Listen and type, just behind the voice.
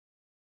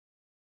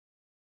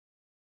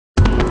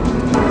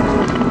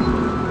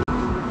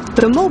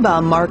The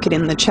mobile market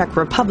in the Czech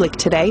Republic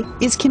today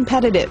is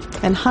competitive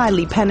and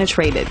highly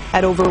penetrated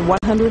at over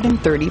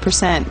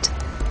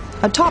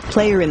 130%. A top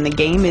player in the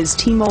game is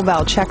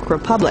T-Mobile Czech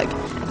Republic,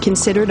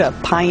 considered a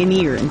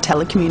pioneer in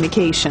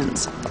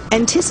telecommunications.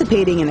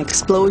 Anticipating an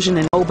explosion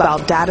in mobile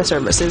data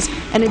services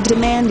and a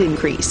demand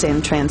increase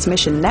in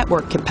transmission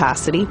network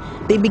capacity,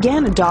 they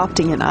began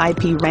adopting an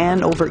IP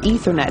RAN over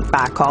Ethernet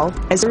backhaul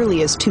as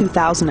early as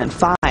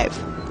 2005.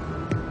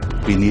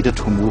 We needed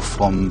to move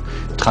from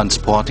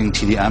transporting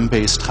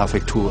TDM-based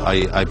traffic to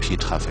IP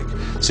traffic.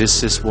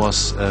 This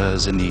was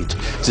the need.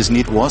 This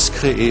need was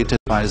created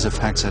by the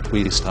fact that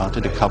we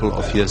started a couple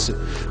of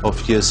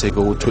years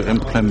ago to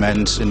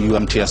implement the new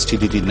MTS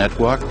TDD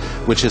network,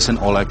 which is an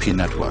all-IP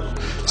network.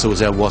 So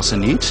there was a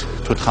need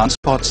to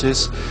transport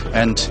this,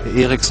 and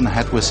Ericsson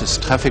had with this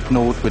traffic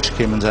node, which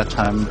came in that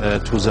time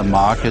to the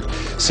market,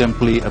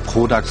 simply a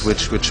product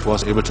which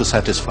was able to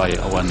satisfy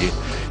our need.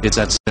 It's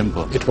that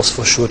simple. It was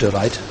for sure the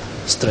right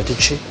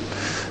strategy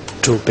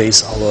to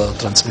base our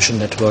transmission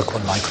network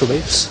on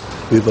microwaves.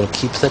 We will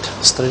keep that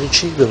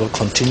strategy, we will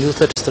continue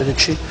that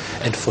strategy,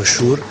 and for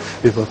sure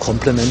we will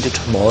complement it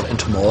more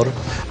and more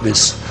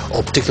with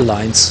optical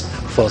lines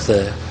for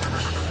the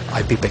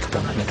IP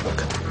backbone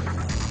network.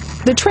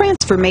 The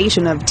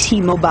transformation of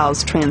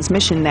T-Mobile's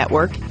transmission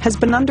network has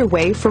been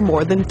underway for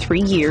more than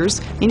 3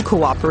 years in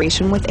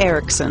cooperation with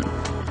Ericsson.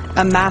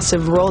 A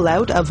massive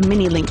rollout of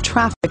MINI-LINK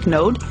traffic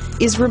node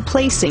is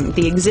replacing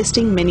the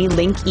existing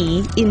MINI-LINK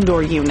E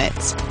indoor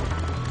units.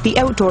 The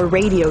outdoor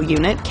radio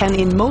unit can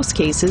in most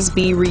cases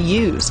be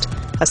reused,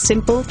 a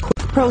simple,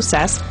 quick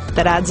process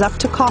that adds up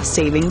to cost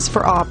savings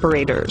for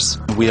operators.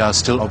 We are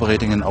still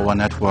operating in our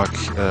network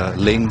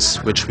links,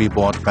 which we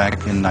bought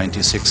back in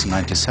 96 and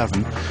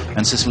 97,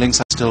 and these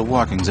links are still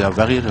working. They are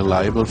very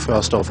reliable,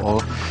 first of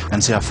all,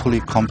 and they are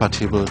fully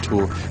compatible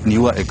to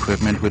newer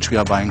equipment which we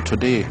are buying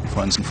today,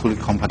 for instance, fully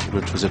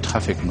compatible to the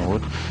traffic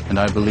node. And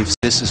I believe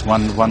this is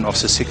one of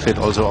the secrets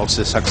also of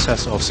the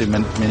success of the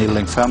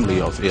MINI-LINK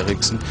family of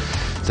Ericsson,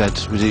 that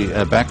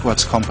the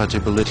backwards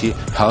compatibility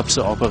helps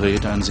the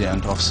operator in the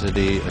end of the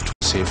day to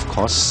save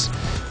costs,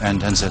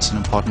 and that's an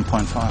important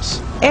point for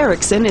us.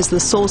 Ericsson is the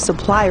sole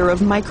supplier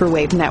of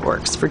microwave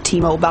networks for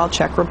T-Mobile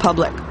Czech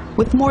Republic,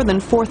 with more than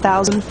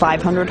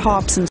 4,500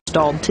 hops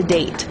installed to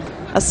date,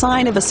 a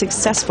sign of a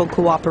successful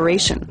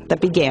cooperation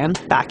that began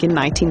back in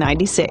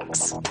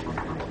 1996.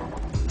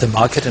 The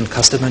market and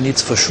customer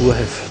needs for sure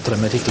have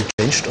dramatically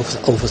changed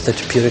over that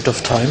period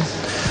of time,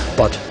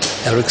 but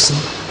Ericsson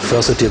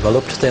further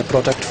developed their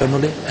product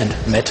family and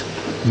met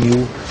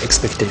new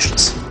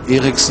expectations.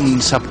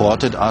 Ericsson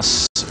supported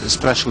us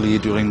especially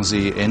during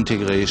the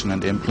integration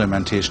and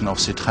implementation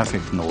of the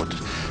traffic node.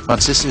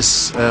 But this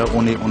is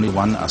only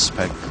one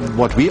aspect.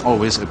 What we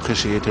always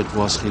appreciated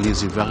was really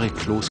the very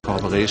close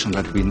cooperation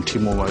between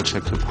T-Mobile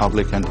Czech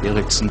Republic and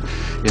Ericsson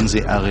in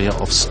the area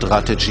of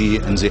strategy,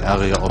 in the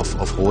area of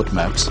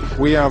roadmaps.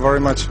 We are very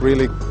much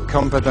really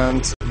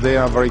competent. They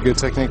are very good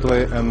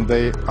technically, and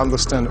they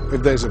understand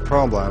if there's a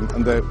problem,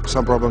 and there are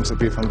some problems that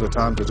we from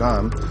time to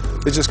time.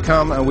 They just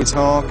come and we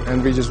talk,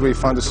 and we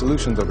find a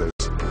solution to this.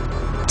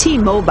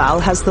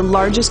 T-Mobile has the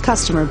largest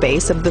customer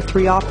base of the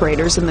 3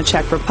 operators in the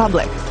Czech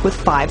Republic, with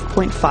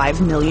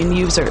 5.5 million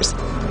users.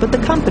 But the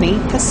company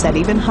has set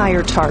even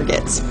higher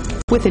targets.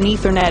 With an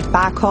Ethernet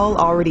backhaul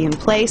already in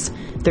place,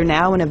 they're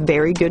now in a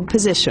very good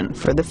position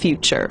for the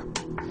future.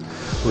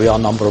 We are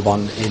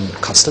 #1 in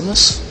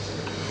customers,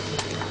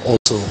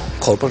 also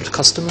corporate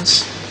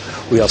customers.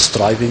 We are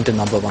striving the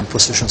 #1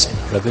 positions in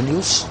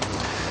revenues.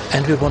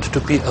 And we want to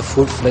be a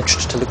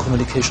full-fledged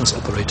telecommunications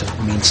operator.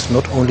 It means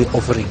not only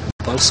offering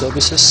mobile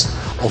services,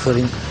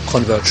 offering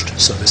converged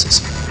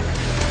services.